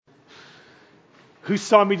Who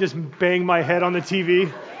saw me just bang my head on the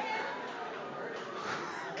TV?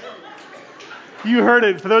 You heard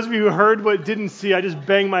it. For those of you who heard but didn't see, I just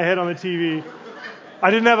banged my head on the TV. I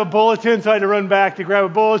didn't have a bulletin, so I had to run back to grab a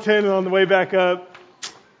bulletin, and on the way back up,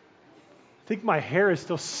 I think my hair is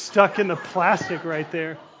still stuck in the plastic right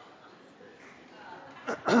there.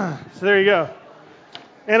 So there you go.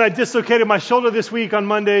 And I dislocated my shoulder this week on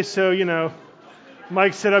Monday, so,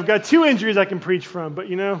 Mike said I've got 2 injuries I can preach from, but,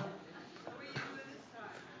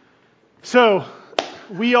 So,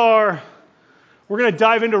 we're going to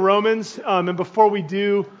dive into Romans, and before we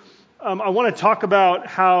do, I want to talk about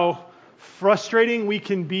how frustrating we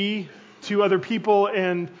can be to other people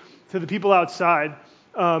and to the people outside.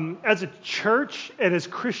 As a church and as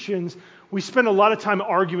Christians, we spend a lot of time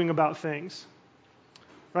arguing about things.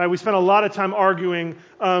 Right? We spend a lot of time arguing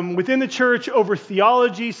within the church over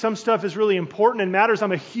theology. Some stuff is really important and matters.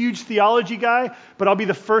 I'm a huge theology guy, but I'll be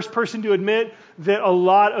the first person to admit that a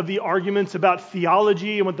lot of the arguments about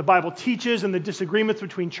theology and what the Bible teaches and the disagreements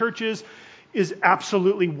between churches is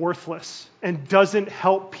absolutely worthless and doesn't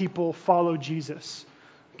help people follow Jesus.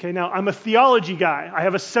 Okay, now I'm a theology guy. I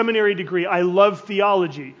have a seminary degree. I love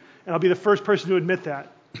theology, and I'll be the first person to admit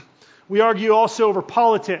that. We argue also over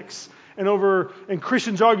politics. And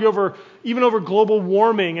Christians argue even over global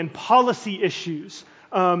warming and policy issues,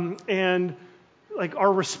 and like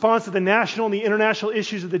our response to the national and the international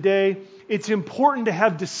issues of the day. It's important to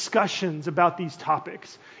have discussions about these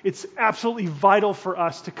topics. It's absolutely vital for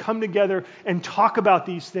us to come together and talk about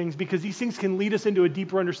these things, because these things can lead us into a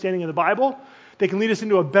deeper understanding of the Bible. They can lead us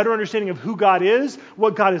into a better understanding of who God is,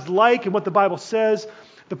 what God is like, and what the Bible says.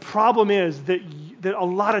 The problem is that a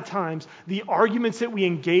lot of times the arguments that we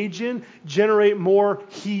engage in generate more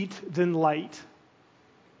heat than light.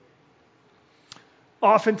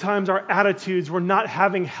 Oftentimes our attitudes, we're not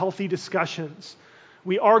having healthy discussions.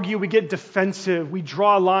 We argue, we get defensive, we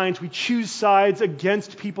draw lines, we choose sides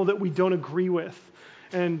against people that we don't agree with,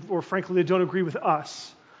 or frankly, they don't agree with us.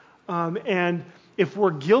 And if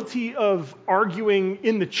we're guilty of arguing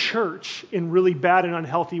in the church in really bad and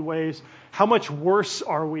unhealthy ways, how much worse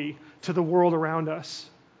are we to the world around us?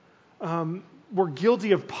 We're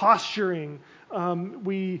guilty of posturing.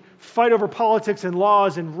 We fight over politics and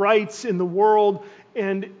laws and rights in the world,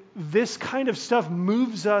 and this kind of stuff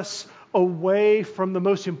moves us away from the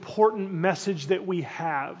most important message that we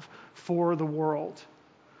have for the world.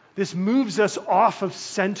 This moves us off of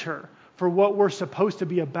center for what we're supposed to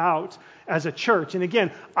be about as a church. And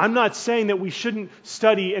again, I'm not saying that we shouldn't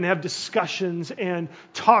study and have discussions and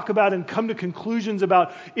talk about and come to conclusions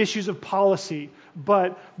about issues of policy.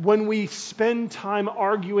 But when we spend time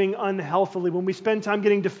arguing unhealthily, when we spend time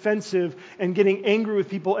getting defensive and getting angry with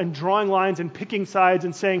people and drawing lines and picking sides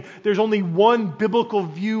and saying there's only one biblical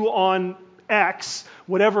view on X,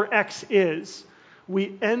 whatever X is,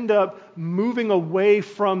 we end up moving away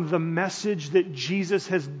from the message that Jesus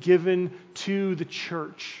has given to the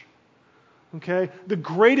church. Okay? The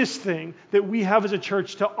greatest thing that we have as a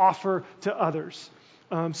church to offer to others,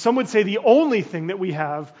 some would say the only thing that we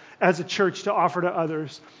have as a church to offer to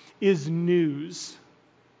others, is news.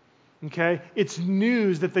 Okay? It's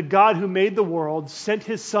news that the God who made the world sent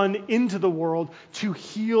His Son into the world to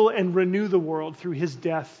heal and renew the world through His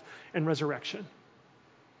death and resurrection.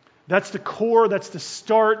 That's the core, that's the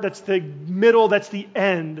start, that's the middle, that's the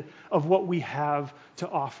end of what we have to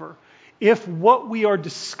offer. If what we are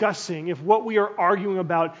discussing, if what we are arguing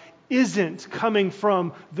about isn't coming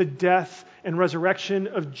from the death and resurrection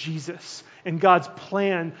of Jesus and God's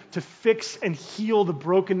plan to fix and heal the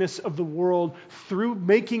brokenness of the world through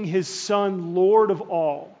making His Son Lord of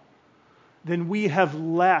all, then we have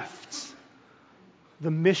left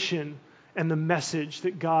the mission and the message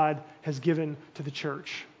that God has given to the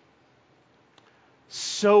church.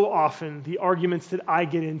 So often, the arguments that I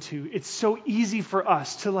get into, it's so easy for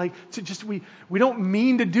us we don't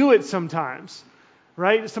mean to do it sometimes,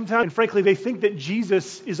 right? Sometimes, and frankly, they think that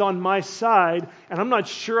Jesus is on my side, and I'm not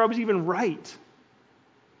sure I was even right.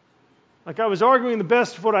 Like I was arguing the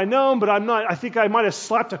best of what I know, but I think I might have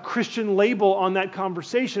slapped a Christian label on that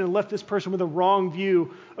conversation and left this person with a wrong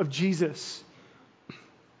view of Jesus.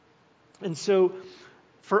 And so,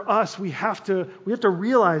 for us, we have to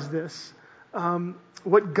realize this.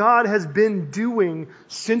 What God has been doing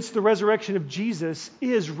since the resurrection of Jesus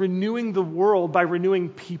is renewing the world by renewing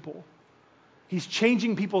people. He's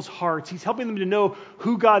changing people's hearts. He's helping them to know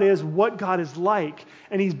who God is, what God is like,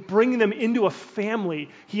 and He's bringing them into a family.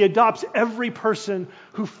 He adopts every person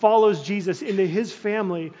who follows Jesus into His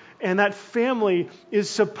family, and that family is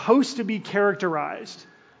supposed to be characterized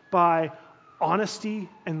by honesty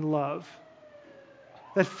and love.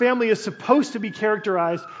 That family is supposed to be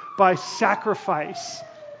characterized by sacrifice,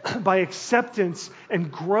 by acceptance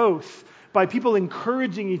and growth, by people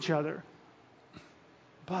encouraging each other.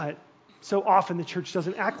 But so often the church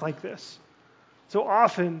doesn't act like this. So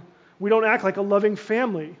often we don't act like a loving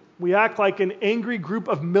family. We act like an angry group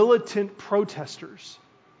of militant protesters.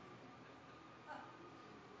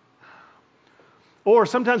 Or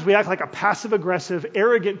sometimes we act like a passive-aggressive,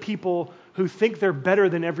 arrogant people who think they're better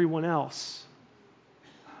than everyone else.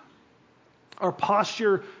 Our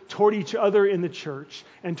posture toward each other in the church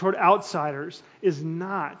and toward outsiders is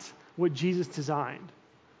not what Jesus designed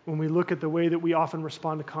when we look at the way that we often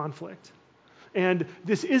respond to conflict. And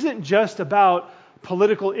this isn't just about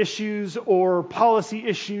political issues or policy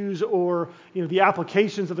issues or the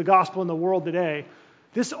applications of the gospel in the world today.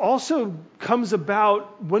 This also comes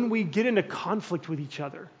about when we get into conflict with each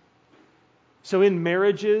other. So in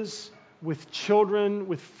marriages, with children,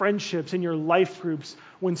 with friendships, in your life groups,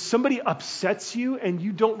 when somebody upsets you and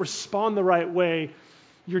you don't respond the right way,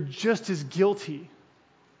 you're just as guilty.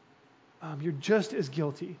 You're just as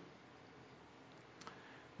guilty.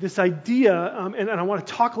 This idea, and I want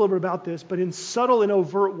to talk a little bit about this, but in subtle and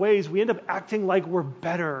overt ways, we end up acting like we're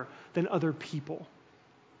better than other people.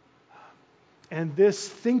 And this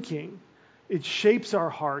thinking, it shapes our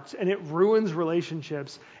hearts and it ruins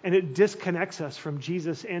relationships and it disconnects us from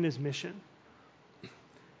Jesus and his mission.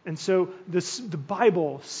 And so the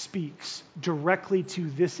Bible speaks directly to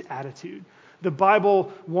this attitude. The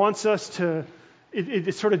Bible wants us to,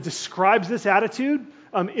 it sort of describes this attitude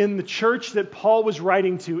in the church that Paul was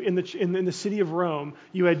writing to in the city of Rome.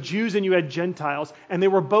 You had Jews and you had Gentiles, and they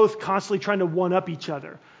were both constantly trying to one-up each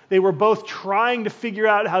other. They were both trying to figure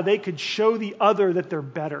out how they could show the other that they're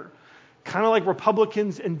better. Kind of like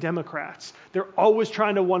Republicans and Democrats. They're always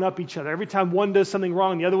trying to one-up each other. Every time one does something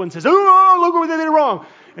wrong, the other one says, oh, look what they did wrong.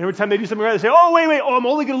 And every time they do something right, they say, oh, wait, I'm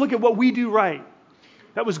only going to look at what we do right.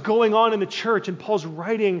 That was going on in the church, and Paul's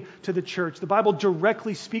writing to the church. The Bible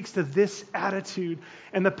directly speaks to this attitude,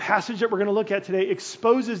 and the passage that we're going to look at today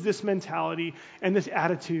exposes this mentality and this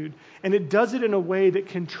attitude, and it does it in a way that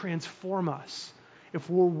can transform us if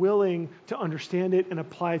we're willing to understand it and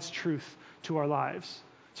apply its truth to our lives.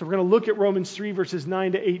 So we're going to look at Romans 3, verses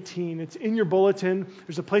 9 to 18. It's in your bulletin.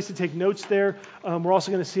 There's a place to take notes there. We're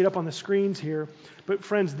also going to see it up on the screens here. But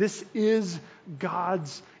friends, this is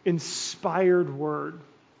God's inspired word.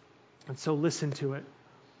 And so listen to it.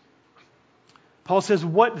 Paul says,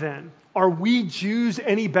 what then? Are we Jews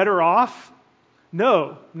any better off?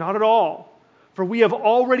 No, not at all. For we have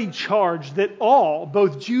already charged that all,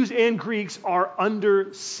 both Jews and Greeks, are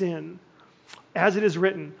under sin. As it is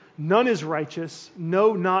written, none is righteous,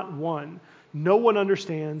 no, not one. No one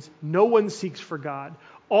understands, no one seeks for God.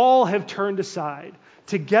 All have turned aside.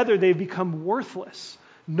 Together they've become worthless.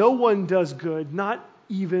 No one does good, not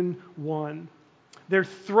even one. Their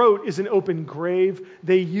throat is an open grave.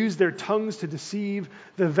 They use their tongues to deceive.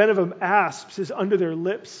 The venom of asps is under their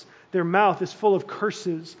lips. Their mouth is full of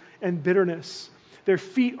curses and bitterness. Their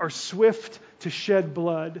feet are swift to shed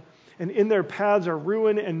blood. And in their paths are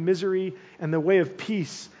ruin and misery, and the way of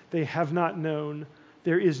peace they have not known.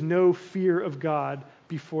 There is no fear of God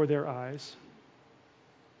before their eyes.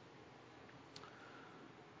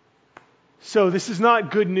 So this is not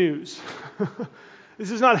good news. This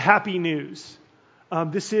is not happy news.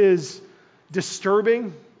 This is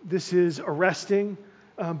disturbing. This is arresting.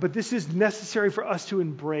 But this is necessary for us to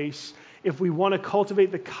embrace if we want to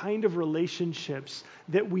cultivate the kind of relationships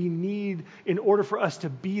that we need in order for us to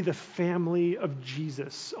be the family of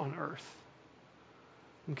Jesus on earth.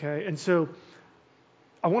 Okay, and so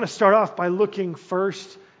I want to start off by looking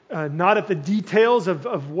first, not at the details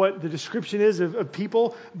of what the description is of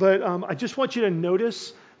people, but I just want you to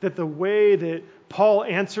notice that the way that Paul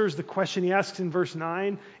answers the question he asks in verse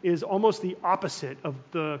 9 is almost the opposite of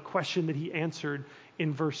the question that he answered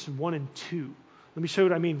in verse 1 and 2. Let me show you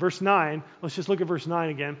what I mean. Verse 9, let's just look at verse 9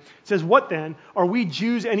 again. It says, what then? Are we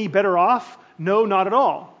Jews any better off? No, not at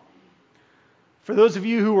all. For those of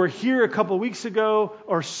you who were here a couple of weeks ago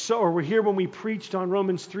or were here when we preached on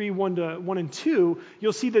Romans 3, 1 and 2,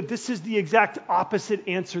 you'll see that this is the exact opposite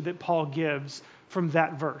answer that Paul gives from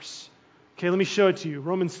that verse. Okay, let me show it to you.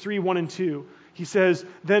 Romans 3, 1 and 2. He says,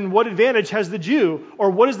 then what advantage has the Jew? Or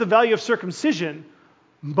what is the value of circumcision?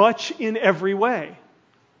 Much in every way.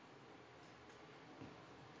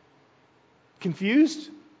 Confused?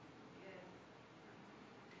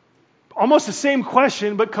 Almost the same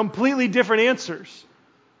question, but completely different answers.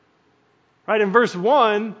 Right? In verse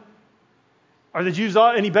 1, are the Jews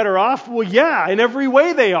any better off? Well, yeah, in every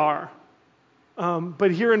way they are.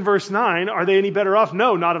 But here in verse 9, are they any better off?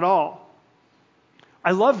 No, not at all.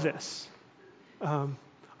 I love this.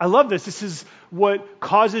 I love this. This is what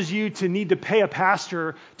causes you to need to pay a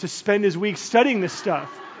pastor to spend his week studying this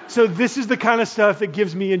stuff. So this is the kind of stuff that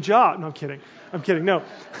gives me a job. No, I'm kidding. No.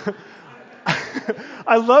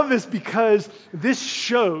 I love this because this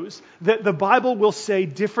shows that the Bible will say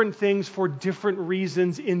different things for different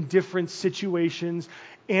reasons in different situations,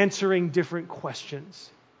 answering different questions.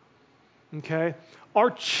 Okay? Our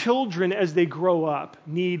children, as they grow up,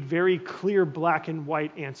 need very clear black and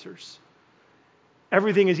white answers.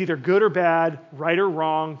 Everything is either good or bad, right or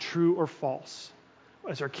wrong, true or false.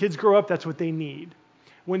 As our kids grow up, that's what they need.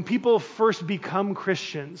 When people first become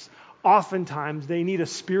Christians, oftentimes they need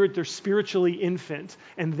they're spiritually infant,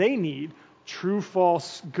 and they need true,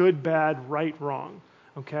 false, good, bad, right, wrong.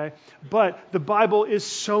 Okay? But the Bible is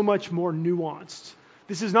so much more nuanced.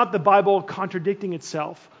 This is not the Bible contradicting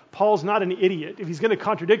itself. Paul's not an idiot. If he's going to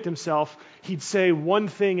contradict himself, he'd say one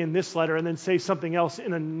thing in this letter and then say something else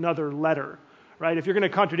in another letter. Right? If you're going to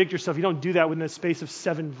contradict yourself, you don't do that within the space of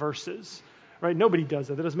 7 verses. Right? Nobody does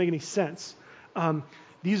that. That doesn't make any sense.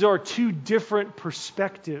 These are 2 different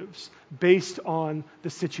perspectives based on the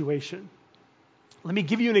situation. Let me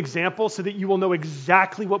give you an example so that you will know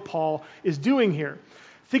exactly what Paul is doing here.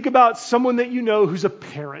 Think about someone that you know who's a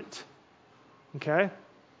parent. Okay?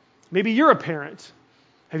 Maybe you're a parent.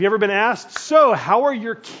 Have you ever been asked, so how are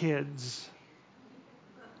your kids?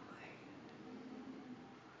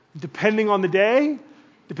 Depending on the day,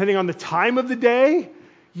 depending on the time of the day,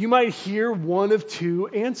 you might hear one of 2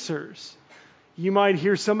 answers. You might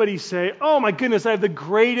hear somebody say, oh my goodness, I have the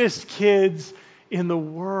greatest kids in the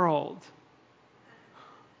world.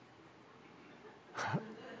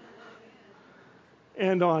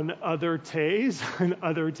 And on other days and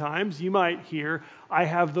other times, you might hear, I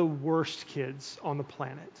have the worst kids on the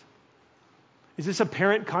planet. Is this a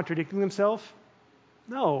parent contradicting themselves?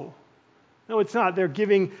 No. No, it's not. They're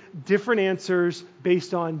giving different answers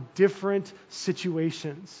based on different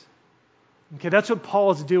situations. Okay, that's what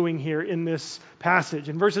Paul is doing here in this passage.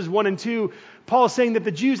 In verses 1 and 2, Paul is saying that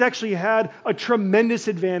the Jews actually had a tremendous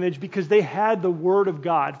advantage because they had the Word of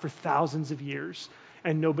God for thousands of years,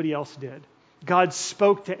 and nobody else did. God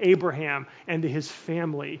spoke to Abraham and to his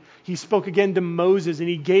family. He spoke again to Moses, and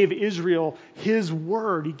he gave Israel his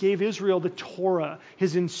word. He gave Israel the Torah,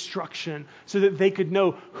 his instruction, so that they could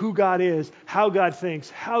know who God is, how God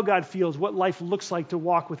thinks, how God feels, what life looks like to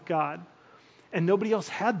walk with God. And nobody else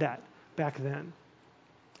had that back then.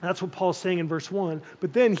 That's what Paul's saying in verse 1.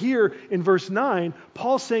 But then here in verse 9,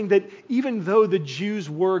 Paul's saying that even though the Jews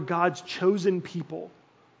were God's chosen people,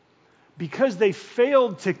 because they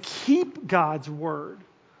failed to keep God's word,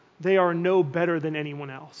 they are no better than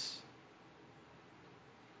anyone else.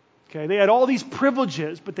 Okay, they had all these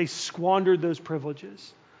privileges, but they squandered those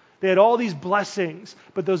privileges. They had all these blessings,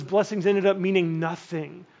 but those blessings ended up meaning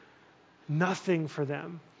nothing. Nothing for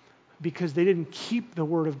them. Because they didn't keep the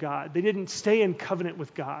word of God. They didn't stay in covenant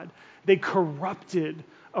with God. They corrupted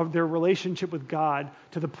of their relationship with God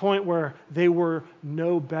to the point where they were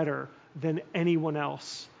no better than anyone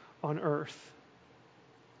else on earth.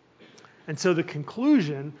 And so the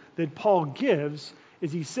conclusion that Paul gives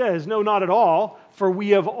is he says, no, not at all, for we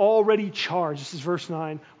have already charged, this is verse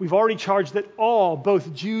 9, we've already charged that all,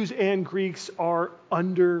 both Jews and Greeks, are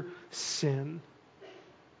under sin.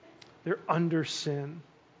 They're under sin.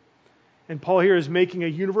 And Paul here is making a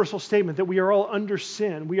universal statement that we are all under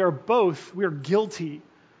sin. We are guilty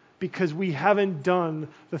because we haven't done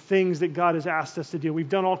the things that God has asked us to do. We've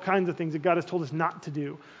done all kinds of things that God has told us not to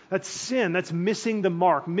do. That's sin. That's missing the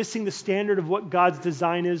mark, missing the standard of what God's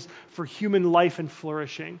design is for human life and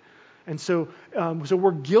flourishing. And so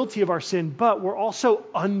we're guilty of our sin, but we're also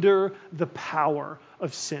under the power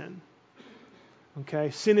of sin.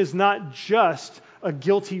 Okay? Sin is not just a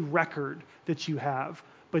guilty record that you have,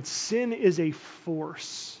 but sin is a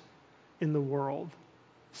force in the world.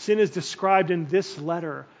 Sin is described in this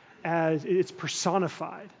letter as it's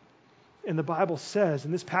personified. And the Bible says,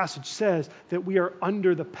 and this passage says, that we are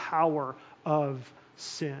under the power of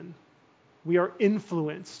sin. We are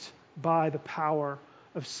influenced by the power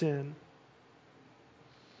of sin.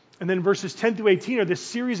 And then verses 10 through 18 are this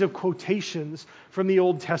series of quotations from the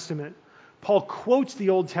Old Testament. Paul quotes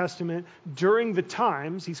the Old Testament during the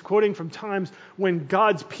times, he's quoting from times when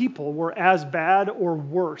God's people were as bad or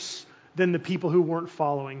worse than the people who weren't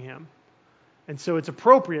following him. And so it's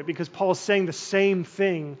appropriate because Paul is saying the same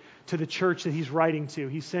thing to the church that he's writing to.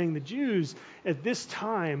 He's saying the Jews at this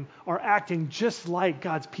time are acting just like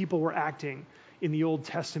God's people were acting in the Old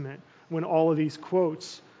Testament when all of these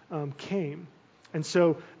quotes came. And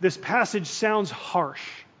so this passage sounds harsh,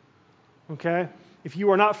 okay? If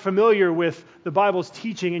you are not familiar with the Bible's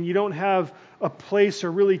teaching and you don't have a place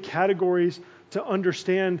or really categories to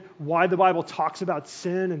understand why the Bible talks about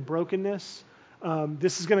sin and brokenness,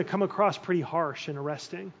 this is going to come across pretty harsh and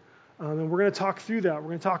arresting. And we're going to talk through that. We're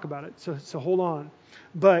going to talk about it. So hold on.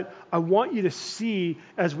 But I want you to see,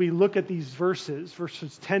 as we look at these verses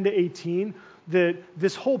 10 to 18, that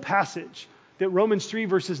this whole passage, that Romans 3,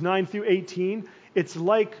 verses 9 through 18, it's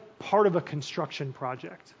like part of a construction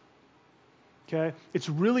project. Okay? It's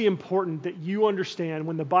really important that you understand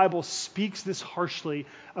when the Bible speaks this harshly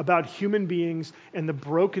about human beings and the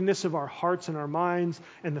brokenness of our hearts and our minds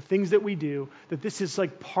and the things that we do, that this is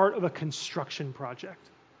like part of a construction project.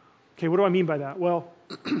 Okay, what do I mean by that? Well,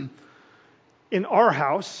 in our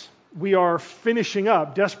house, we are finishing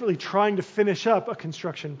up, desperately trying to finish up a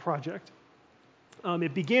construction project.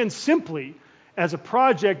 It began simply as a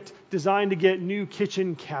project designed to get new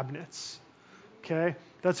kitchen cabinets. Okay?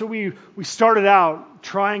 That's what we started out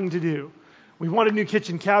trying to do. We wanted new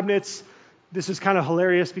kitchen cabinets. This is kind of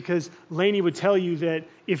hilarious because Lainey would tell you that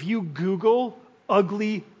if you Google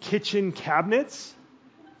ugly kitchen cabinets,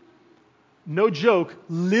 no joke,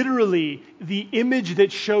 literally the image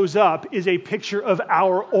that shows up is a picture of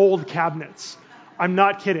our old cabinets. I'm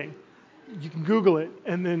not kidding. You can Google it,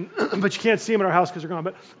 and then, but you can't see them in our house because they're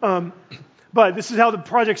gone. But this is how the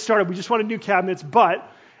project started. We just wanted new cabinets, but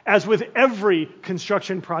as with every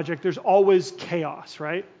construction project, there's always chaos,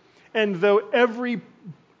 right? And though every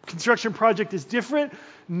construction project is different,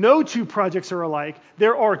 no two projects are alike.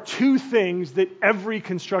 There are two things that every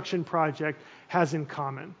construction project has in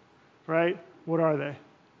common, right? What are they?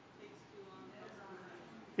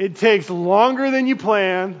 It takes longer than you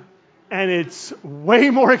plan, and it's way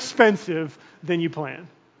more expensive than you plan,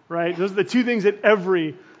 right? Those are the two things that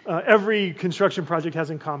every construction project has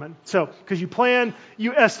in common. So, because you plan,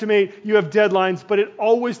 you estimate, you have deadlines, but it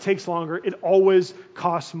always takes longer. It always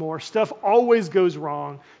costs more. Stuff always goes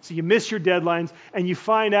wrong. So you miss your deadlines, and you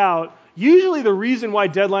find out, usually the reason why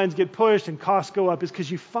deadlines get pushed and costs go up is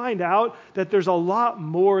because you find out that there's a lot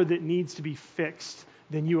more that needs to be fixed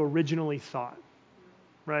than you originally thought,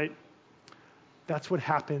 right? That's what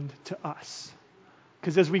happened to us.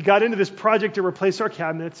 Because as we got into this project to replace our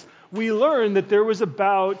cabinets, we learned that there was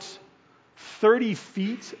about 30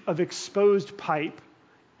 feet of exposed pipe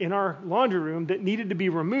in our laundry room that needed to be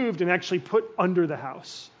removed and actually put under the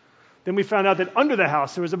house. Then we found out that under the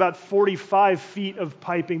house there was about 45 feet of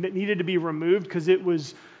piping that needed to be removed because it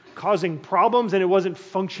was causing problems and it wasn't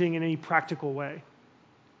functioning in any practical way.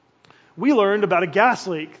 We learned about a gas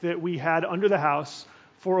leak that we had under the house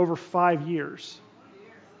for over 5 years.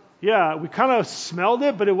 Yeah, we kind of smelled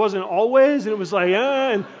it, but it wasn't always. And it was like,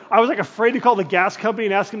 and I was like afraid to call the gas company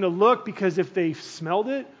and ask them to look because if they smelled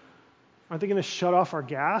it, aren't they going to shut off our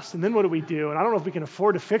gas? And then what do we do? And I don't know if we can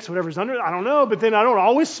afford to fix whatever's under it. I don't know, but then I don't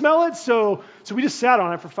always smell it. So we just sat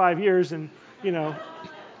on it for 5 years and, we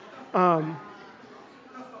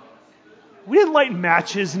didn't light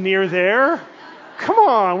matches near there. Come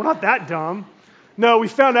on, we're not that dumb. No, we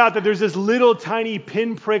found out that there's this little tiny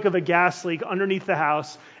pinprick of a gas leak underneath the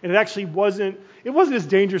house, and it actually wasn't as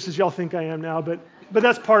dangerous as y'all think I am now, but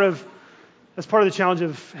that's part of the challenge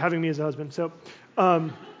of having me as a husband. So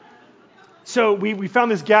we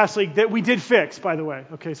found this gas leak that we did fix, by the way.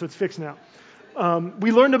 Okay, so it's fixed now.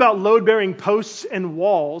 We learned about load-bearing posts and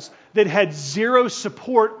walls that had zero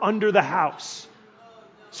support under the house.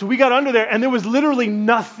 So we got under there, and there was literally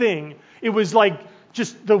nothing. It was like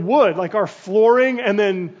just the wood, like our flooring, and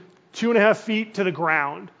then 2.5 feet to the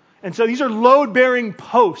ground. And so these are load-bearing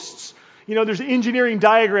posts. There's engineering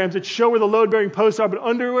diagrams that show where the load-bearing posts are, but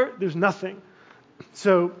under there's nothing.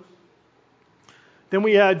 So then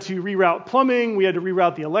we had to reroute plumbing. We had to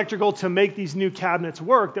reroute the electrical to make these new cabinets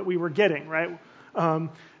work that we were getting, right?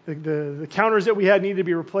 The counters that we had needed to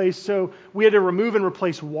be replaced. So we had to remove and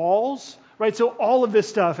replace walls, right? So all of this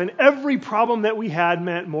stuff. And every problem that we had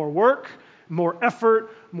meant more work, more effort,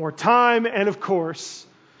 more time, and of course,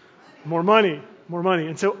 more money.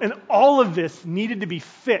 And all of this needed to be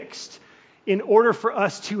fixed in order for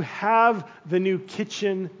us to have the new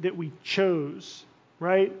kitchen that we chose,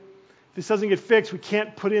 right? If this doesn't get fixed, we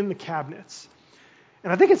can't put in the cabinets.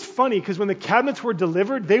 And I think it's funny because when the cabinets were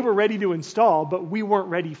delivered, they were ready to install, but we weren't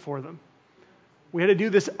ready for them. We had to do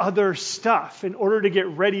this other stuff in order to get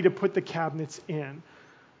ready to put the cabinets in.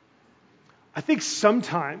 I think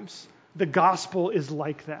sometimes the gospel is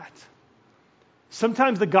like that.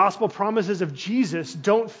 Sometimes the gospel promises of Jesus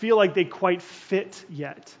don't feel like they quite fit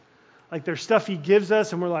yet. Like there's stuff he gives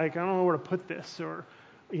us and we're like, I don't know where to put this. Or,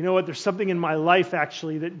 you know what, there's something in my life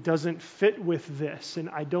actually that doesn't fit with this. And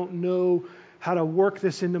I don't know how to work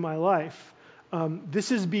this into my life.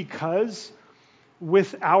 This is because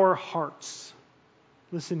with our hearts,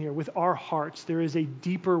 listen here, with our hearts, there is a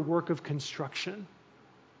deeper work of construction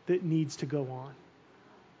that needs to go on.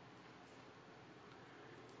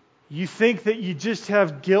 You think that you just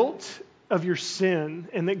have guilt of your sin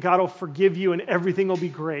and that God will forgive you and everything will be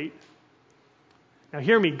great. Now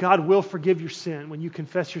hear me, God will forgive your sin. When you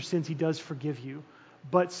confess your sins, He does forgive you.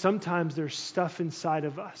 But sometimes there's stuff inside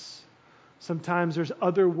of us. Sometimes there's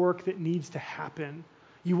other work that needs to happen.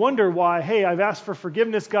 You wonder why, hey, I've asked for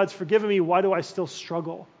forgiveness, God's forgiven me, why do I still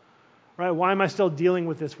struggle? Right? Why am I still dealing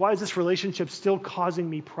with this? Why is this relationship still causing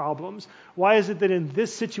me problems? Why is it that in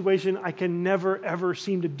this situation I can never ever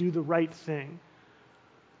seem to do the right thing?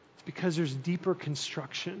 It's because there's deeper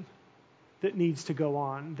construction that needs to go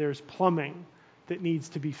on. There's plumbing that needs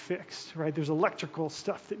to be fixed, right? There's electrical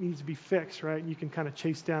stuff that needs to be fixed, right? You can kind of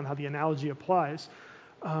chase down how the analogy applies.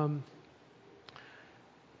 And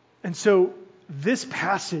so this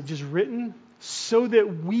passage is written so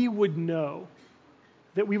that we would know,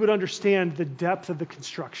 that we would understand the depth of the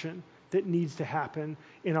construction that needs to happen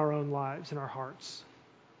in our own lives, in our hearts.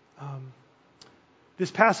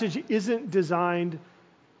 This passage isn't designed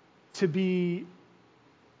to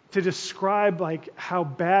describe like how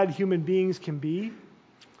bad human beings can be.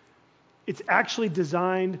 It's actually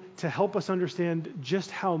designed to help us understand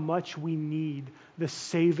just how much we need the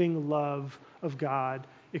saving love of God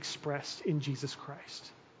expressed in Jesus Christ.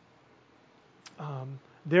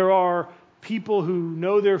 There are people who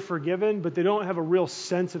know they're forgiven, but they don't have a real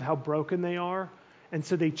sense of how broken they are, and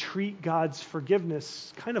so they treat God's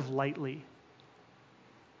forgiveness kind of lightly.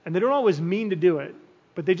 And they don't always mean to do it,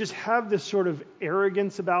 but they just have this sort of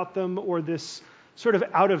arrogance about them or this sort of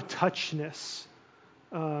out-of-touchness.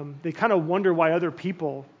 They kind of wonder why other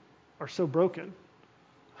people are so broken.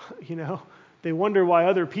 They wonder why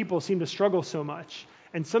other people seem to struggle so much.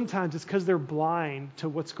 And sometimes it's because they're blind to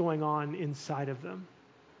what's going on inside of them.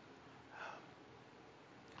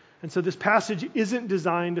 And so this passage isn't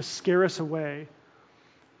designed to scare us away,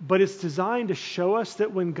 but it's designed to show us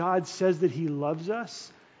that when God says that He loves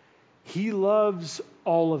us, He loves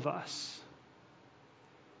all of us.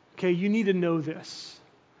 Okay, you need to know this.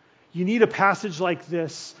 You need a passage like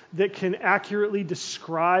this that can accurately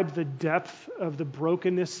describe the depth of the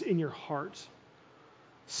brokenness in your heart,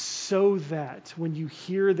 so that when you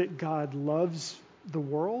hear that God loves the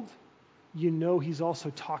world, you know He's also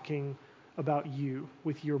talking about you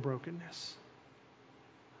with your brokenness.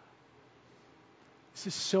 This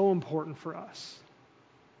is so important for us.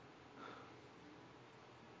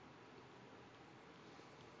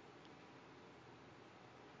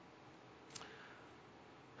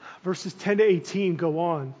 Verses 10 to 18 go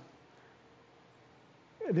on.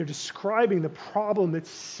 They're describing the problem that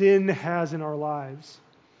sin has in our lives.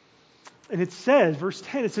 And it says, verse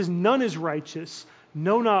 10, it says, none is righteous,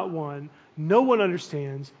 no, not one. No one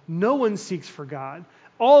understands. No one seeks for God.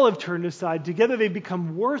 All have turned aside. Together they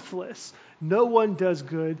become worthless. No one does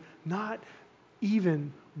good, not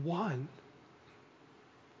even one.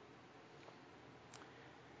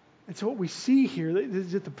 And so what we see here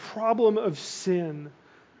is that the problem of sin,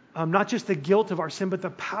 not just the guilt of our sin, but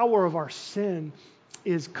the power of our sin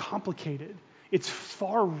is complicated. It's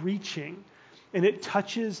far-reaching, and it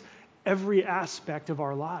touches every aspect of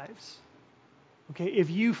our lives. Okay, if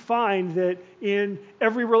you find that in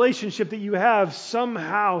every relationship that you have,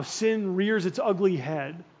 somehow sin rears its ugly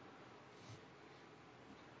head,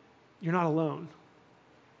 you're not alone.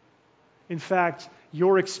 In fact,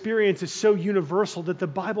 your experience is so universal that the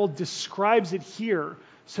Bible describes it here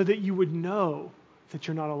so that you would know that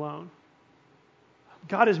you're not alone.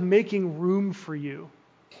 God is making room for you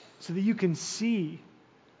so that you can see.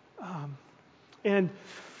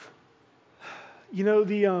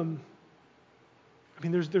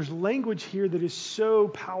 There's language here that is so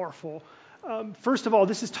powerful. First of all,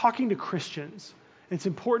 this is talking to Christians. It's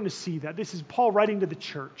important to see that. This is Paul writing to the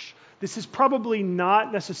church. This is probably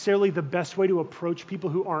not necessarily the best way to approach people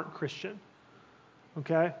who aren't Christian.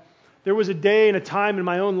 Okay? There was a day and a time in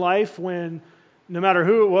my own life when no matter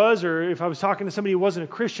who it was, or if I was talking to somebody who wasn't a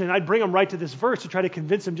Christian, I'd bring them right to this verse to try to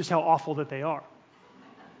convince them just how awful that they are.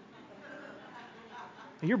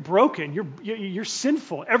 You're broken. You're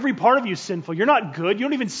sinful. Every part of you is sinful. You're not good. You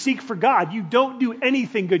don't even seek for God. You don't do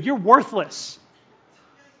anything good. You're worthless.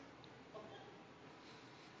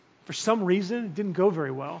 For some reason, it didn't go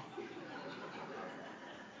very well.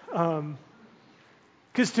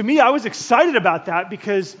 Because to me, I was excited about that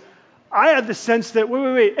because I had the sense that,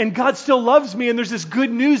 wait, and God still loves me, and there's this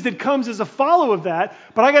good news that comes as a follow of that,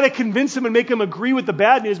 but I got to convince him and make him agree with the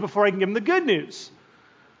bad news before I can give him the good news.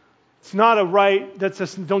 It's not a right,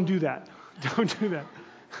 don't do that. Don't do that.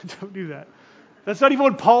 Don't do that. That's not even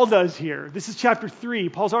what Paul does here. This is chapter 3.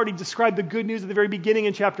 Paul's already described the good news at the very beginning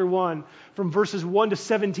in chapter 1. From verses 1 to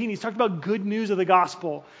 17, he's talked about good news of the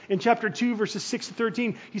gospel. In chapter 2, verses 6 to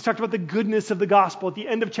 13, he's talked about the goodness of the gospel. At the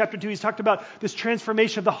end of chapter 2, he's talked about this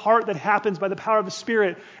transformation of the heart that happens by the power of the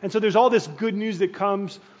Spirit. And so there's all this good news that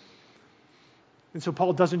comes. And so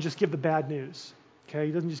Paul doesn't just give the bad news. Okay,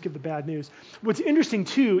 he doesn't just give the bad news. What's interesting,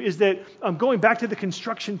 too, is that going back to the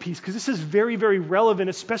construction piece, because this is very, very relevant,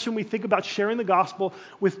 especially when we think about sharing the gospel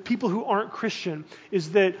with people who aren't Christian,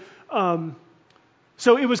 is that,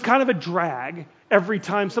 so it was kind of a drag every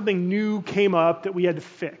time something new came up that we had to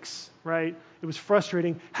fix, right? It was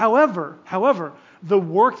frustrating. However, the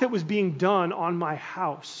work that was being done on my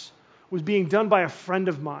house was being done by a friend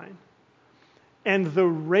of mine. And the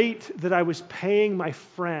rate that I was paying my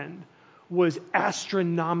friend was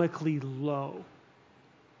astronomically low.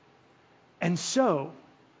 And so,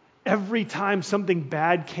 every time something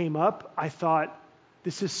bad came up, I thought,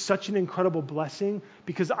 this is such an incredible blessing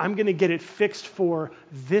because I'm going to get it fixed for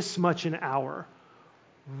this much an hour,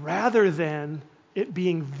 rather than it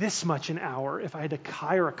being this much an hour if I had to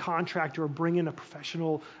hire a contractor or bring in a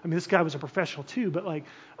professional. I mean, this guy was a professional too,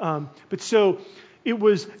 but so it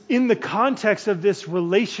was in the context of this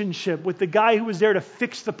relationship with the guy who was there to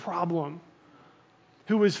fix the problem,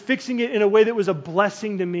 who was fixing it in a way that was a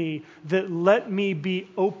blessing to me, that let me be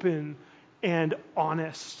open and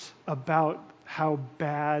honest about how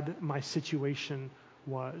bad my situation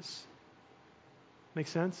was. Make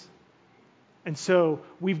sense? And so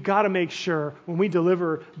we've got to make sure when we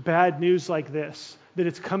deliver bad news like this, that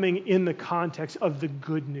it's coming in the context of the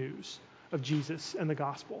good news of Jesus and the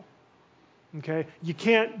gospel. Okay? You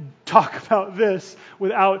can't talk about this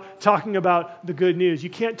without talking about the good news. You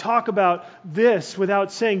can't talk about this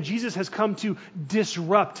without saying Jesus has come to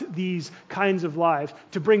disrupt these kinds of lives,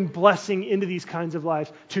 to bring blessing into these kinds of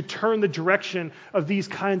lives, to turn the direction of these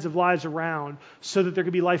kinds of lives around so that there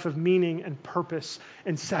could be life of meaning and purpose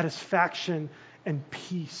and satisfaction and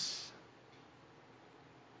peace.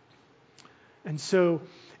 And so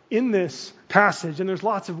in this passage, and there's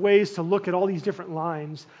lots of ways to look at all these different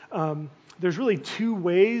lines, there's really two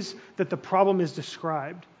ways that the problem is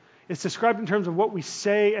described. It's described in terms of what we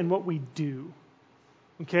say and what we do.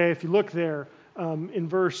 Okay, if you look there in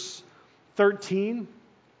verse 13,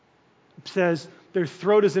 it says, their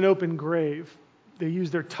throat is an open grave. They use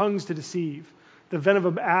their tongues to deceive. The venom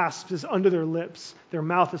of asps is under their lips. Their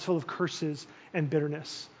mouth is full of curses and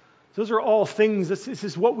bitterness. Those are all things, this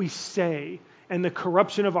is what we say. And the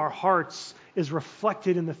corruption of our hearts is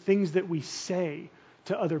reflected in the things that we say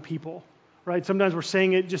to other people. Right? Sometimes we're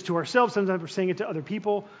saying it just to ourselves. Sometimes we're saying it to other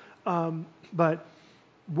people. But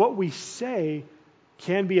what we say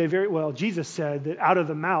can be Jesus said that out of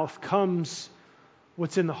the mouth comes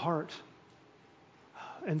what's in the heart.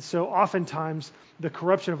 And so oftentimes the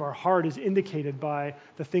corruption of our heart is indicated by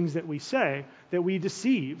the things that we say, that we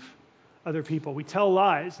deceive other people. We tell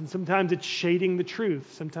lies, and sometimes it's shading the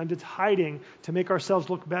truth. Sometimes it's hiding to make ourselves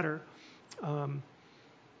look better.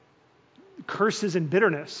 Curses and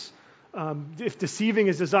bitterness. If deceiving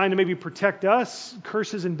is designed to maybe protect us,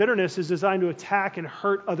 curses and bitterness is designed to attack and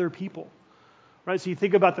hurt other people. Right? So you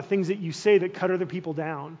think about the things that you say that cut other people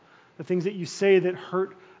down, the things that you say that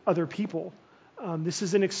hurt other people. This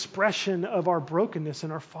is an expression of our brokenness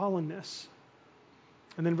and our fallenness.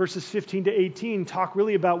 And then verses 15 to 18 talk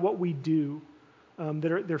really about what we do.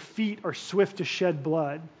 Their feet are swift to shed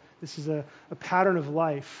blood. This is a pattern of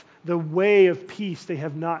life. The way of peace they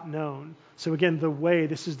have not known. So again,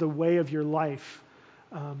 this is the way of your life.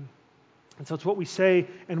 And so it's what we say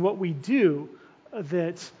and what we do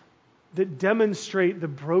that demonstrate the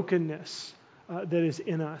brokenness that is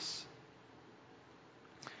in us.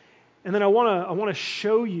 And then I want to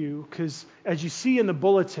show you, because as you see in the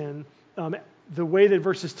bulletin, the way that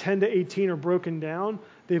verses 10 to 18 are broken down,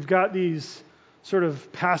 they've got these sort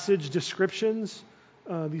of passage descriptions,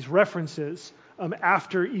 these references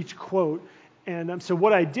after each quote. And so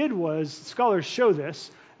what I did was, scholars show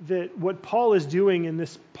this, that what Paul is doing in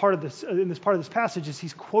this part of this passage is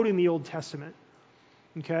he's quoting the Old Testament.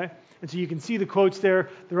 Okay? And so you can see the quotes there.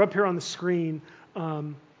 They're up here on the screen.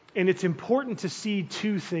 And it's important to see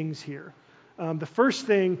two things here. The first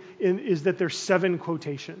thing is that there's 7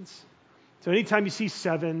 quotations. So anytime you see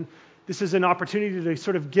 7, this is an opportunity to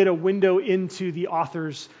sort of get a window into the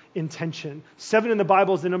author's intention. 7 in the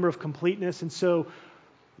Bible is the number of completeness, and so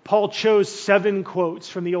Paul chose 7 quotes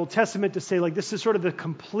from the Old Testament to say, like, this is sort of the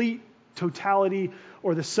complete totality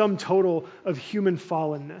or the sum total of human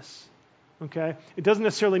fallenness. Okay? It doesn't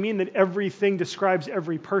necessarily mean that everything describes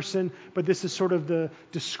every person, but this is sort of the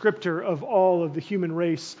descriptor of all of the human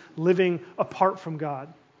race living apart from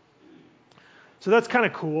God. So that's kind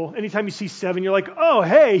of cool. Anytime you see 7, you're like, oh,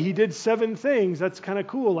 hey, he did 7 things. That's kind of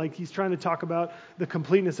cool. Like he's trying to talk about the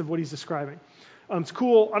completeness of what he's describing. It's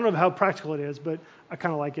cool. I don't know how practical it is, but I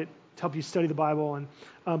kind of like it to help you study the Bible.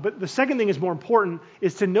 But the second thing is more important,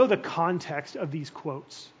 is to know the context of these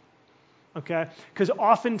quotes. Okay? Because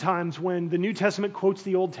oftentimes when the New Testament quotes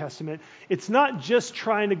the Old Testament, it's not just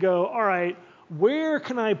trying to go, all right, where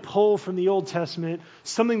can I pull from the Old Testament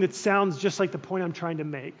something that sounds just like the point I'm trying to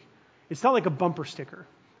make? It's not like a bumper sticker,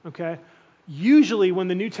 okay? Usually when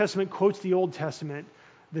the New Testament quotes the Old Testament,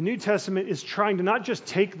 the New Testament is trying to not just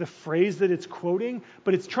take the phrase that it's quoting,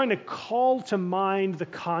 but it's trying to call to mind the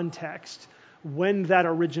context when that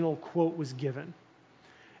original quote was given.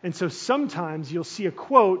 And so sometimes you'll see a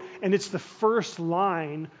quote and it's the first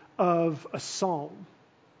line of a psalm.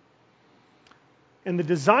 And the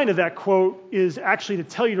design of that quote is actually to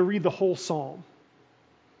tell you to read the whole psalm.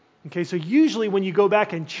 Okay, so usually when you go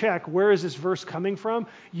back and check where is this verse coming from,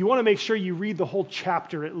 you want to make sure you read the whole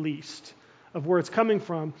chapter at least of where it's coming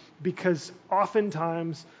from, because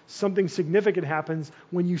oftentimes something significant happens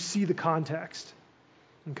when you see the context.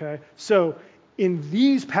 Okay, so in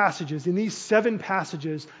these passages, in these 7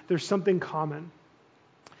 passages, there's something common.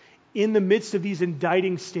 In the midst of these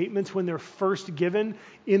indicting statements when they're first given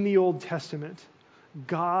in the Old Testament,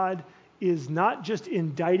 God is not just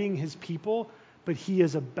indicting his people, but he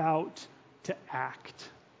is about to act.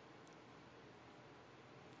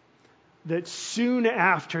 That soon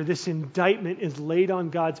after this indictment is laid on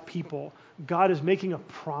God's people, God is making a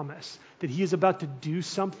promise that he is about to do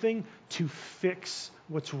something to fix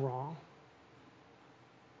what's wrong.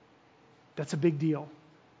 That's a big deal.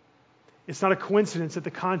 It's not a coincidence that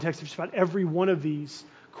the context of just about every one of these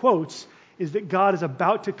quotes is that God is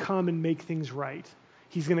about to come and make things right.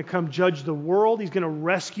 He's going to come judge the world. He's going to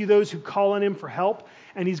rescue those who call on him for help.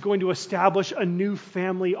 And he's going to establish a new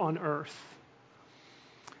family on earth.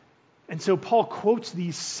 And so Paul quotes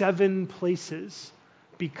these 7 places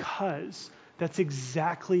because that's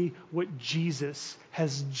exactly what Jesus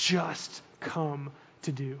has just come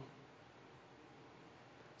to do.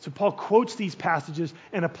 So Paul quotes these passages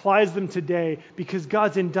and applies them today because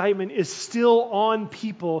God's indictment is still on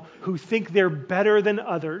people who think they're better than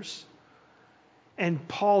others. And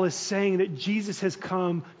Paul is saying that Jesus has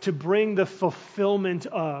come to bring the fulfillment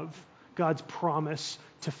of God's promise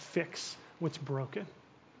to fix what's broken.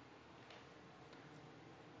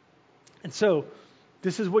 And so,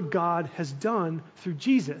 this is what God has done through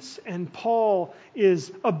Jesus. And Paul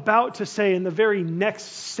is about to say in the very next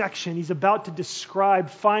section, he's about to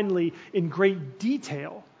describe finally in great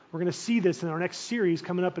detail. We're going to see this in our next series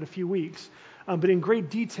coming up in a few weeks. But in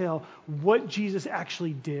great detail, what Jesus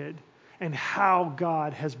actually did and how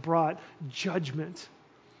God has brought judgment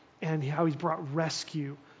and how he's brought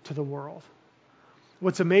rescue to the world.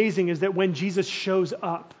 What's amazing is that when Jesus shows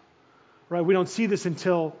up, right, we don't see this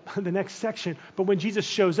until the next section, but when Jesus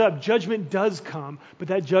shows up, judgment does come, but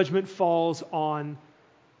that judgment falls on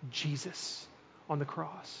Jesus on the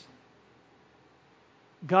cross.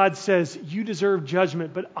 God says, you deserve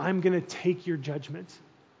judgment, but I'm going to take your judgment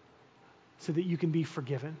so that you can be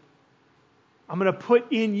forgiven. I'm going to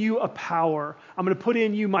put in you a power. I'm going to put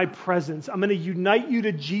in you my presence. I'm going to unite you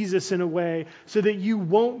to Jesus in a way so that you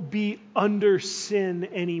won't be under sin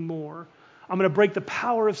anymore. I'm going to break the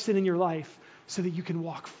power of sin in your life so that you can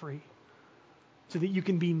walk free, so that you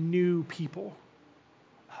can be new people,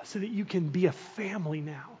 so that you can be a family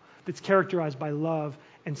now that's characterized by love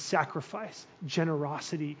and sacrifice,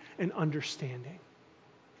 generosity and understanding.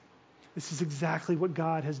 This is exactly what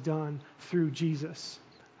God has done through Jesus.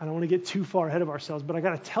 I don't want to get too far ahead of ourselves, but I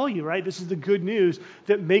got to tell you, right? This is the good news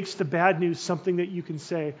that makes the bad news something that you can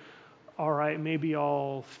say, all right, maybe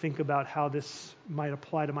I'll think about how this might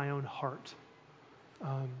apply to my own heart.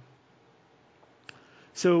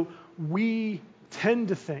 So we tend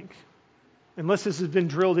to think, unless this has been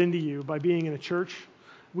drilled into you by being in a church,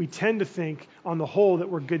 we tend to think on the whole that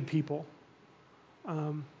we're good people.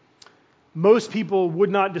 Most people would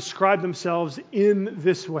not describe themselves in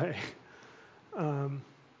this way.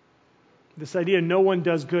 This idea, no one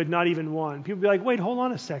does good, not even one. People be like, wait, hold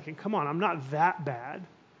on a second. Come on, I'm not that bad,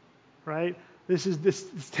 right? This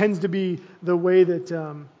tends to be the way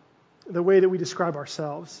that we describe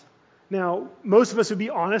ourselves. Now, most of us would be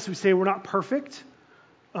honest. We say we're not perfect,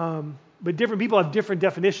 but different people have different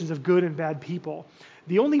definitions of good and bad people.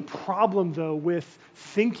 The only problem, though, with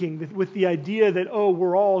thinking, with the idea that, oh,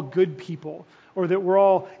 we're all good people, or that we're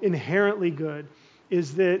all inherently good,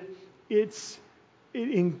 is that it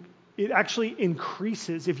actually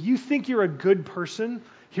increases. If you think you're a good person,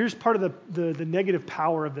 here's part of the negative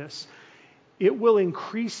power of this. It will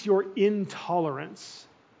increase your intolerance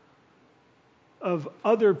of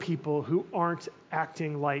other people who aren't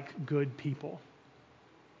acting like good people.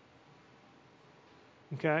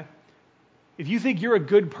 Okay? If you think you're a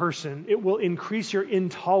good person, it will increase your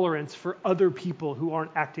intolerance for other people who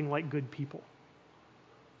aren't acting like good people.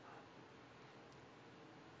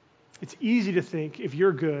 It's easy to think, if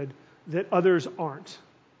you're good, that others aren't.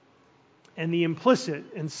 And the implicit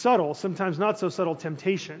and subtle, sometimes not so subtle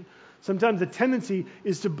temptation, sometimes the tendency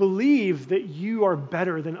is to believe that you are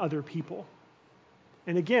better than other people.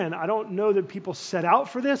 And again, I don't know that people set out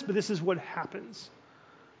for this, but this is what happens.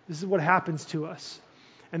 This is what happens to us.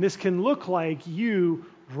 And this can look like you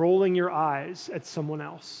rolling your eyes at someone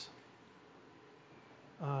else.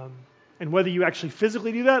 And whether you actually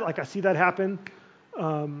physically do that, like I see that happen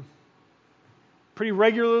pretty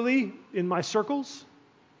regularly in my circles.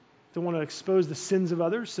 Don't want to expose the sins of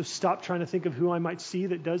others, so stop trying to think of who I might see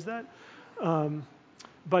that does that.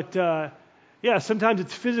 Yeah, sometimes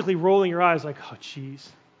it's physically rolling your eyes like, oh, geez.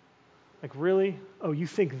 Like, really? Oh, you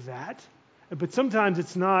think that? But sometimes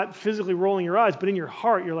it's not physically rolling your eyes, but in your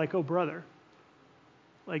heart, you're like, oh, brother.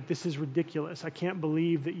 Like, this is ridiculous. I can't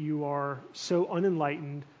believe that you are so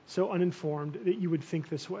unenlightened, so uninformed that you would think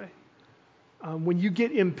this way. When you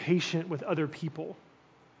get impatient with other people,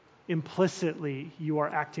 implicitly, you are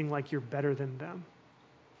acting like you're better than them.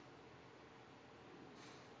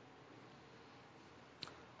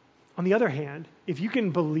 On the other hand, if you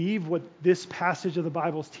can believe what this passage of the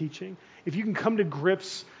Bible is teaching, if you can come to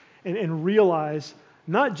grips and realize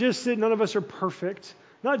not just that none of us are perfect,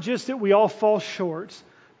 not just that we all fall short,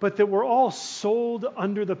 but that we're all sold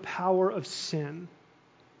under the power of sin.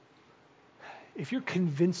 If you're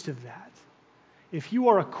convinced of that, if you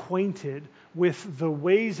are acquainted with the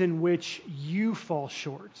ways in which you fall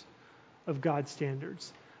short of God's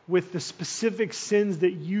standards, with the specific sins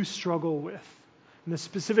that you struggle with, and the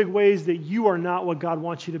specific ways that you are not what God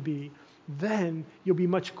wants you to be, then you'll be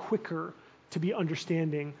much quicker to be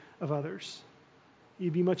understanding of others.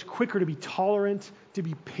 You'll be much quicker to be tolerant, to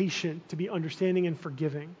be patient, to be understanding and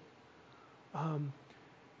forgiving.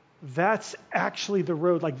 That's actually the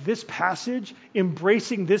road. Like this passage,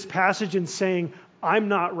 embracing this passage and saying, I'm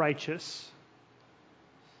not righteous.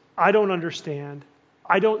 I don't understand.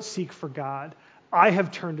 I don't seek for God. I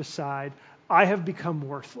have turned aside. I have become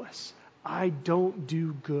worthless. I don't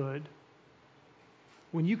do good.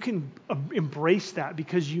 When you can embrace that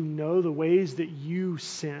because you know the ways that you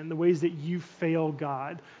sin, the ways that you fail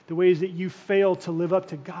God, the ways that you fail to live up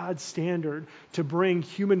to God's standard to bring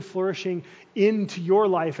human flourishing into your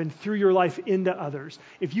life and through your life into others,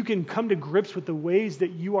 if you can come to grips with the ways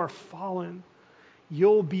that you are fallen,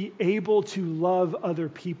 you'll be able to love other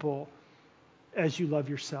people as you love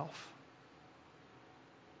yourself.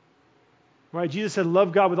 Right? Jesus said,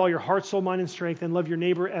 love God with all your heart, soul, mind, and strength, and love your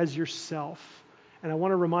neighbor as yourself. And I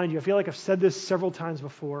want to remind you, I feel like I've said this several times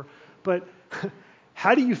before, but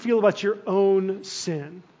how do you feel about your own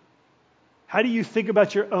sin? How do you think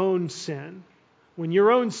about your own sin? When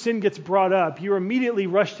your own sin gets brought up, you immediately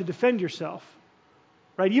rush to defend yourself.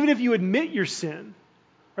 Right? Even if you admit your sin,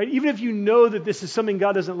 right? Even if you know that this is something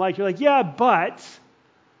God doesn't like, you're like, yeah, but,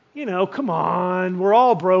 come on, we're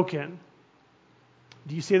all broken.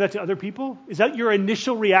 Do you say that to other people? Is that your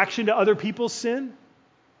initial reaction to other people's sin?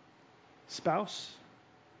 Spouse,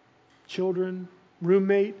 children,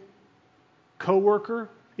 roommate, coworker?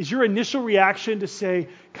 Is your initial reaction to say,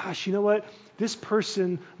 gosh, you know what? This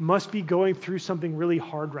person must be going through something really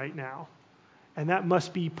hard right now. And that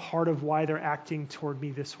must be part of why they're acting toward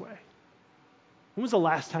me this way. When was the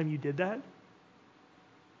last time you did that?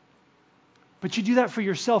 But you do that for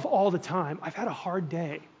yourself all the time. I've had a hard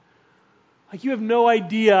day. Like, you have no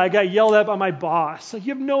idea, I got yelled at by my boss. Like,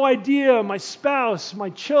 you have no idea, my spouse, my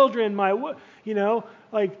children,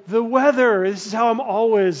 like the weather. This is how I'm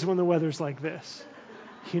always when the weather's like this.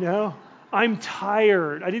 I'm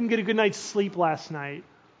tired. I didn't get a good night's sleep last night.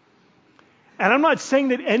 And I'm not saying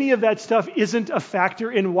that any of that stuff isn't a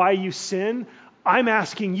factor in why you sin. I'm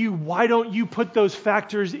asking you, why don't you put those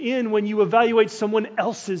factors in when you evaluate someone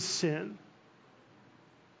else's sin?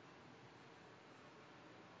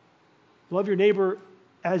 Love your neighbor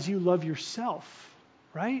as you love yourself,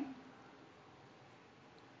 right?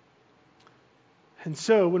 And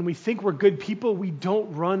so when we think we're good people, we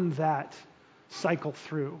don't run that cycle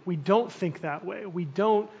through. We don't think that way. We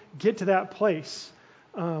don't get to that place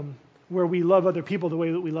where we love other people the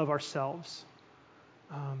way that we love ourselves.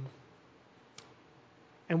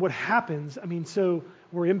 And what happens, so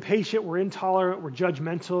we're impatient, we're intolerant, we're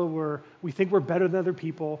judgmental, we think we're better than other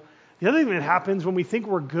people. The other thing that happens when we think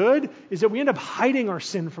we're good is that we end up hiding our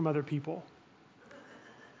sin from other people.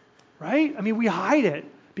 Right? We hide it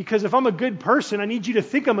because if I'm a good person, I need you to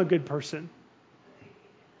think I'm a good person.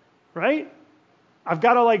 right? I've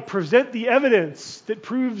got to present the evidence that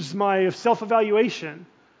proves my self-evaluation.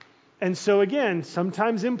 And so again,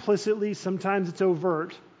 sometimes implicitly, sometimes it's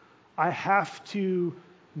overt. I have to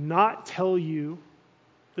not tell you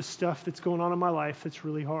the stuff that's going on in my life that's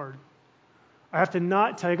really hard. I have to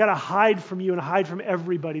not tell you. I got to hide from you and hide from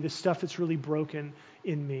everybody the stuff that's really broken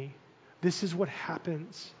in me. This is what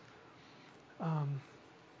happens.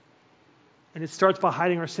 And it starts by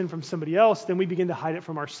hiding our sin from somebody else. Then we begin to hide it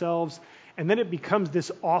from ourselves. And then it becomes this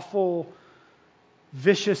awful,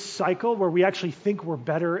 vicious cycle where we actually think we're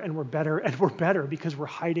better and we're better and we're better because we're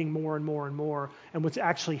hiding more and more and more. And what's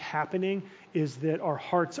actually happening is that our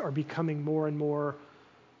hearts are becoming more and more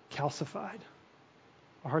calcified.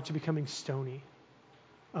 Our hearts are becoming stony.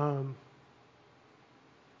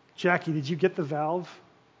 Jackie, did you get the valve?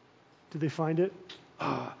 Did they find it?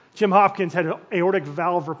 Jim Hopkins had an aortic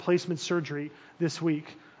valve replacement surgery this week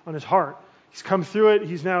on his heart. He's come through it.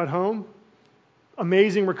 He's now at home.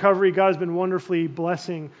 Amazing recovery. God has been wonderfully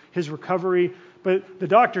blessing his recovery. But the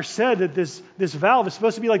doctor said that this valve is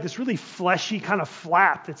supposed to be like this really fleshy kind of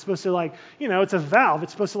flap. It's supposed to it's a valve.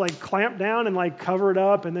 It's supposed to clamp down and cover it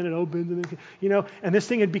up, and then it opens, and this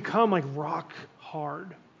thing had become rock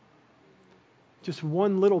hard. Just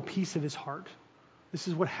one little piece of his heart. This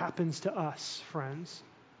is what happens to us, friends,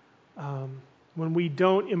 when we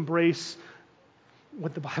don't embrace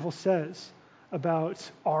what the Bible says about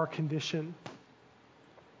our condition.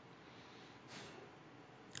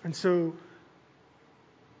 And so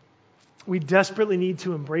we desperately need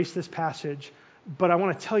to embrace this passage, but I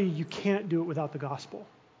want to tell you, you can't do it without the gospel.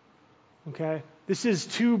 Okay? This is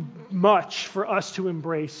too much for us to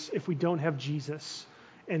embrace if we don't have Jesus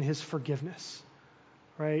and his forgiveness.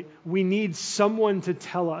 Right? We need someone to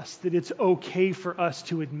tell us that it's okay for us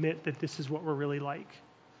to admit that this is what we're really like.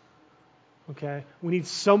 Okay? We need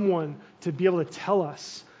someone to be able to tell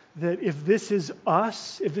us that if this is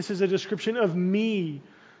us, if this is a description of me,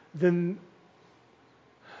 then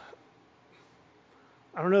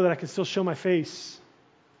I don't know that I can still show my face,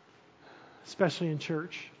 especially in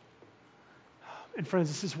church. And friends,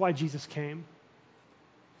 this is why Jesus came.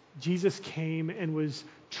 Jesus came and was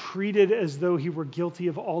treated as though he were guilty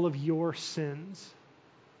of all of your sins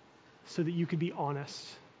so that you could be honest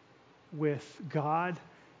with God,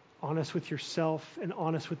 honest with yourself, and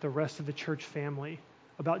honest with the rest of the church family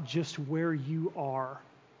about just where you are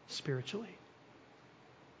spiritually.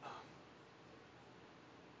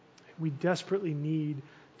 We desperately need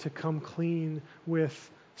to come clean with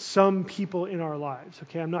some people in our lives.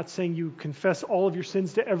 Okay, I'm not saying you confess all of your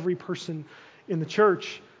sins to every person in the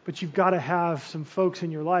church, but you've got to have some folks in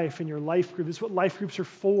your life group. This is what life groups are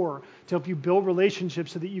for, to help you build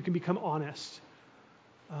relationships so that you can become honest.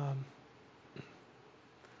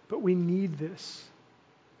 But we need this.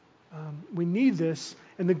 We need this,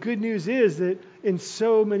 and the good news is that in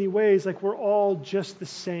so many ways, we're all just the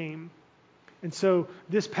same. And so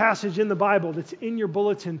this passage in the Bible that's in your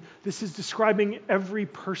bulletin, this is describing every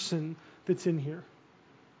person that's in here.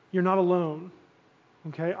 You're not alone.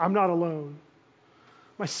 Okay? I'm not alone.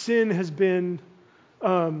 My sin has been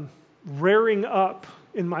rearing up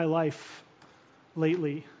in my life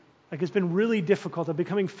lately. It's been really difficult. I'm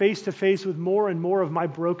becoming face to face with more and more of my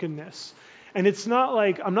brokenness. And it's not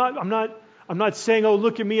I'm not saying, oh,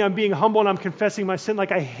 look at me, I'm being humble and I'm confessing my sin.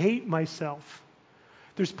 I hate myself.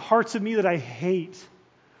 There's parts of me that I hate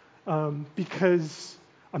because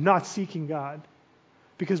I'm not seeking God,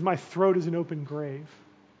 because my throat is an open grave.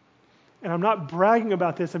 And I'm not bragging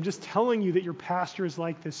about this. I'm just telling you that your pastor is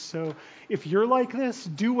like this. So if you're like this,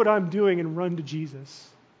 do what I'm doing and run to Jesus.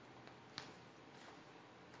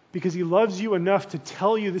 Because he loves you enough to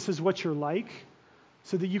tell you this is what you're like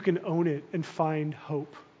so that you can own it and find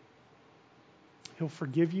hope. He'll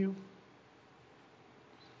forgive you.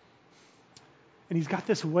 And he's got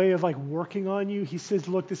this way of working on you. He says,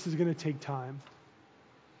 look, this is going to take time.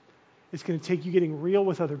 It's going to take you getting real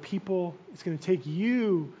with other people. It's going to take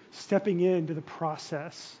you stepping into the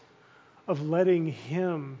process of letting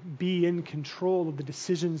him be in control of the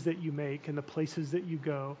decisions that you make and the places that you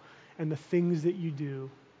go and the things that you do.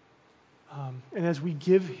 And as we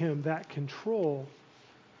give him that control,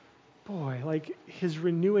 boy, his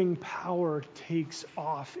renewing power takes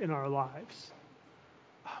off in our lives.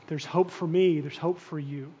 There's hope for me. There's hope for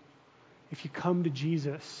you. If you come to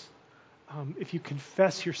Jesus, if you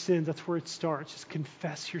confess your sins, that's where it starts. Just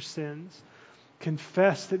confess your sins.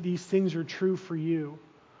 Confess that these things are true for you.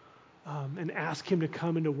 And ask him to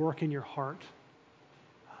come and to work in your heart.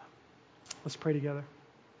 Let's pray together.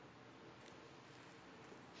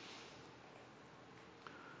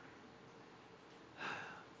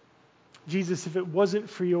 Jesus, if it wasn't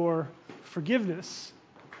for your forgiveness,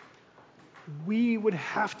 we would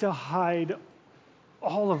have to hide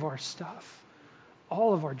all of our stuff,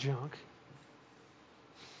 all of our junk.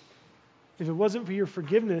 If it wasn't for your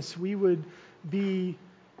forgiveness, we would be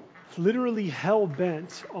literally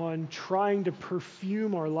hell-bent on trying to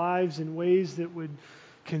perfume our lives in ways that would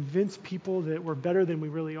convince people that we're better than we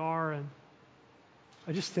really are. And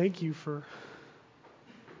I just thank you for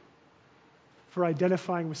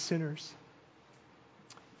identifying with sinners.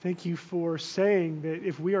 Thank you for saying that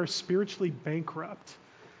if we are spiritually bankrupt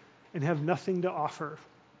and have nothing to offer,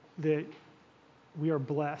 that we are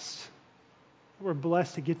blessed. We're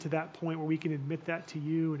blessed to get to that point where we can admit that to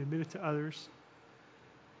you and admit it to others.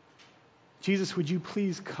 Jesus, would you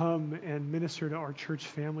please come and minister to our church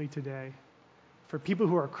family today, for people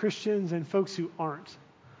who are Christians and folks who aren't.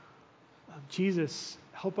 Jesus,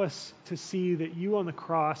 help us to see that you on the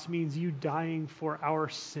cross means you dying for our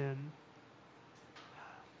sin.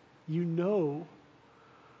 You know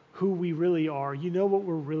who we really are. You know what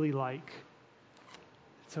we're really like.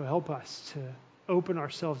 So help us to open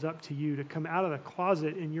ourselves up to you, to come out of the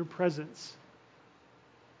closet in your presence,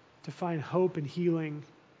 to find hope and healing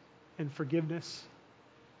and forgiveness.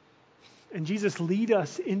 And Jesus, lead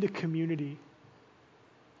us into community.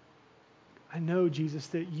 I know, Jesus,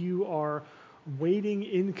 that you are waiting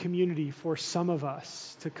in community for some of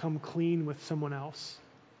us to come clean with someone else.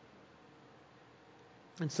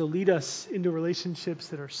 And so lead us into relationships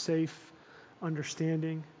that are safe,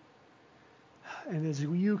 understanding. And as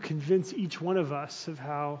you convince each one of us of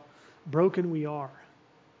how broken we are,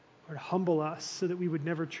 Lord, humble us so that we would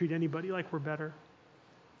never treat anybody like we're better.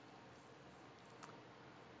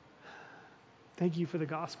 Thank you for the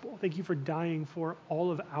gospel. Thank you for dying for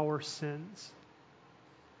all of our sins.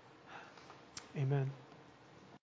 Amen.